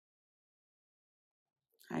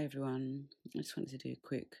Hi everyone. I just wanted to do a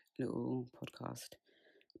quick little podcast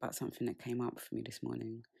about something that came up for me this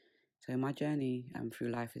morning. So my journey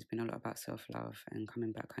through life has been a lot about self-love and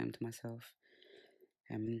coming back home to myself.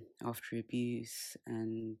 After abuse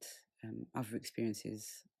and other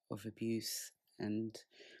experiences of abuse and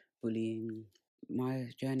bullying,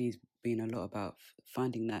 my journey's been a lot about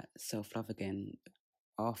finding that self-love again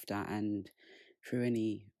after and through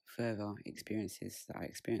any further experiences that I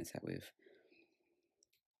experienced that with.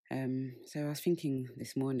 So I was thinking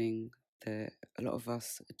this morning that a lot of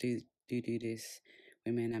us do this,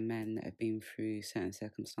 women and men that have been through certain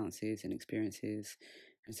circumstances and experiences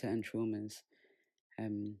and certain traumas.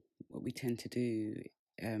 What we tend to do,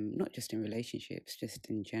 not just in relationships, just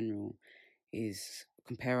in general, is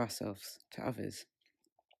compare ourselves to others.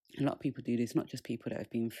 A lot of people do this, not just people that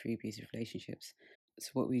have been through abusive relationships. So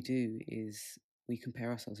what we do is we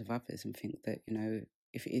compare ourselves with others and think that,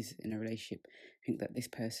 if it is in a relationship, think that this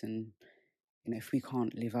person, if we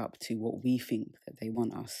can't live up to what we think that they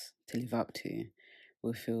want us to live up to,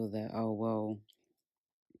 we'll feel that, oh, well,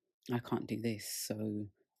 I can't do this, so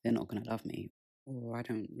they're not going to love me. Or I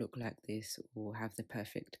don't look like this, or have the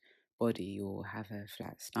perfect body, or have a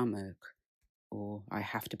flat stomach, or I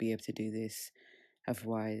have to be able to do this.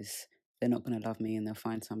 Otherwise, they're not going to love me and they'll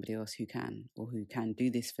find somebody else who can, or who can do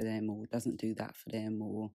this for them, or doesn't do that for them,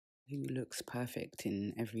 or who looks perfect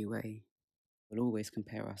in every way. We'll always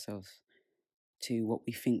compare ourselves to what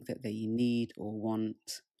we think that they need or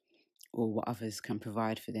want, or what others can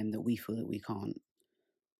provide for them that we feel that we can't.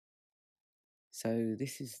 So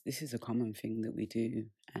this is a common thing that we do,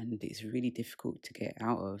 and it's really difficult to get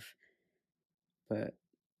out of. But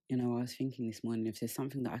I was thinking this morning, if there's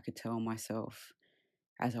something that I could tell myself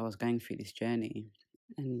as I was going through this journey,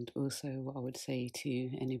 and also what I would say to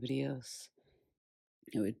anybody else,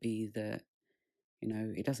 it would be that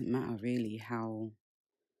it doesn't matter really how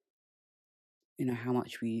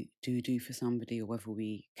much we do for somebody, or whether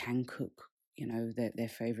we can cook, their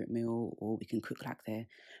favorite meal, or we can cook like their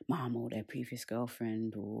mom or their previous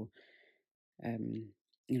girlfriend, or um,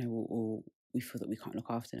 or we feel that we can't look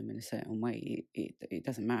after them in a certain way. It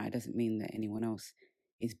doesn't matter. It doesn't mean that anyone else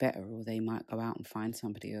is better, or they might go out and find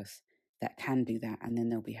somebody else that can do that, and then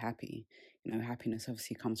they'll be happy. Happiness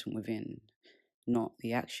obviously comes from within, not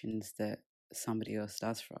the actions that somebody else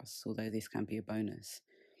does for us, although this can be a bonus.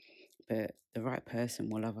 But the right person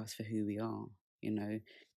will love us for who we are.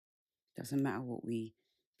 Doesn't matter what we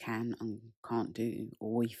can and can't do,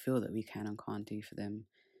 or we feel that we can and can't do for them.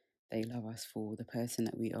 They love us for the person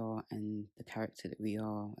that we are and the character that we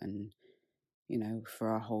are, and for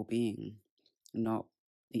our whole being, not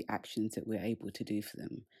the actions that we're able to do for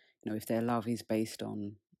them. If their love is based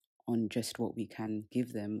on just what we can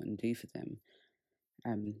give them and do for them,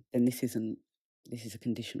 then this is a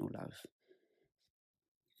conditional love.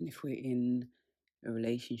 And if we're in a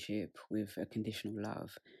relationship with a conditional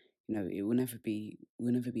love, it we'll never be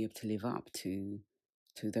able to live up to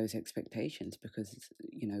those expectations, because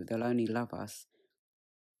they'll only love us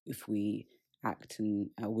if we act and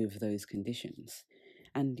with those conditions.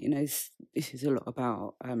 And this is a lot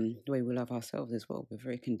about the way we love ourselves as well. We're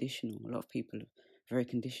very conditional. A lot of people are very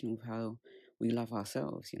conditional with how we love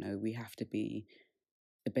ourselves. We have to be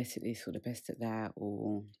the best at this or the best at that,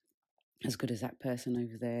 or as good as that person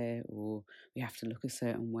over there, or we have to look a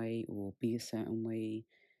certain way or be a certain way.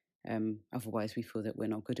 Otherwise, we feel that we're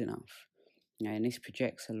not good enough. And this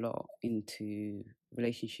projects a lot into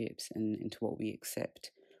relationships and into what we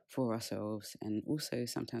accept for ourselves, and also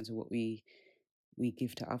sometimes what we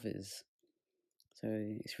give to others. So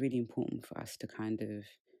it's really important for us to try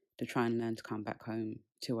and learn to come back home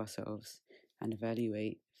to ourselves and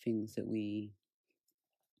evaluate things that we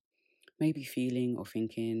may be feeling or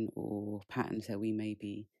thinking, or patterns that we may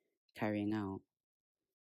be carrying out.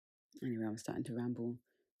 Anyway, I'm starting to ramble.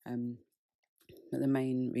 But the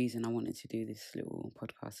main reason I wanted to do this little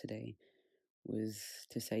podcast today was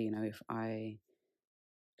to say, if I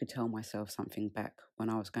could tell myself something back when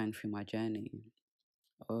I was going through my journey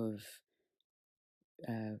of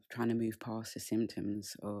trying to move past the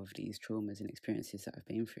symptoms of these traumas and experiences that I've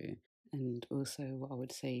been through. And also what I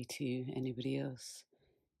would say to anybody else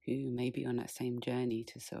who may be on that same journey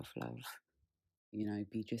to self-love,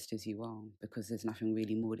 be just as you are, because there's nothing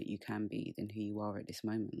really more that you can be than who you are at this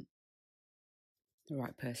moment. The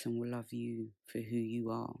right person will love you for who you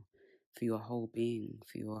are, for your whole being,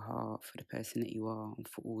 for your heart, for the person that you are, and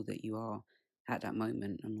for all that you are at that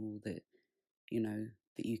moment, and all that,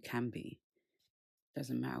 that you can be.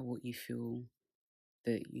 Doesn't matter what you feel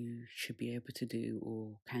that you should be able to do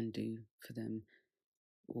or can do for them,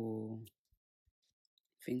 or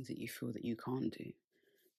things that you feel that you can't do.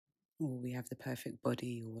 or we have the perfect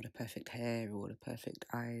body, or the perfect hair, or the perfect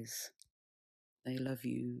eyes. They love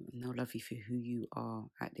you, and they'll love you for who you are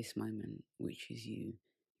at this moment, which is you.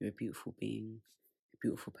 You're a beautiful being, a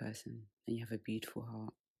beautiful person, and you have a beautiful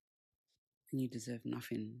heart, and you deserve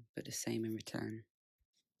nothing but the same in return.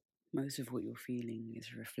 Most of what you're feeling is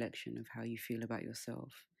a reflection of how you feel about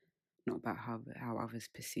yourself, not about how others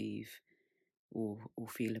perceive or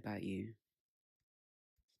feel about you.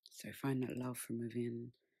 So find that love from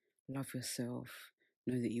within, love yourself,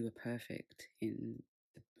 know that you are perfect in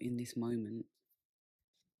this moment,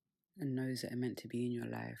 and those that are meant to be in your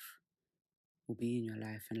life will be in your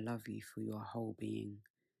life and love you for your whole being,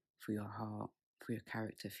 for your heart, for your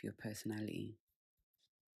character, for your personality,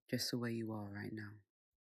 just the way you are right now.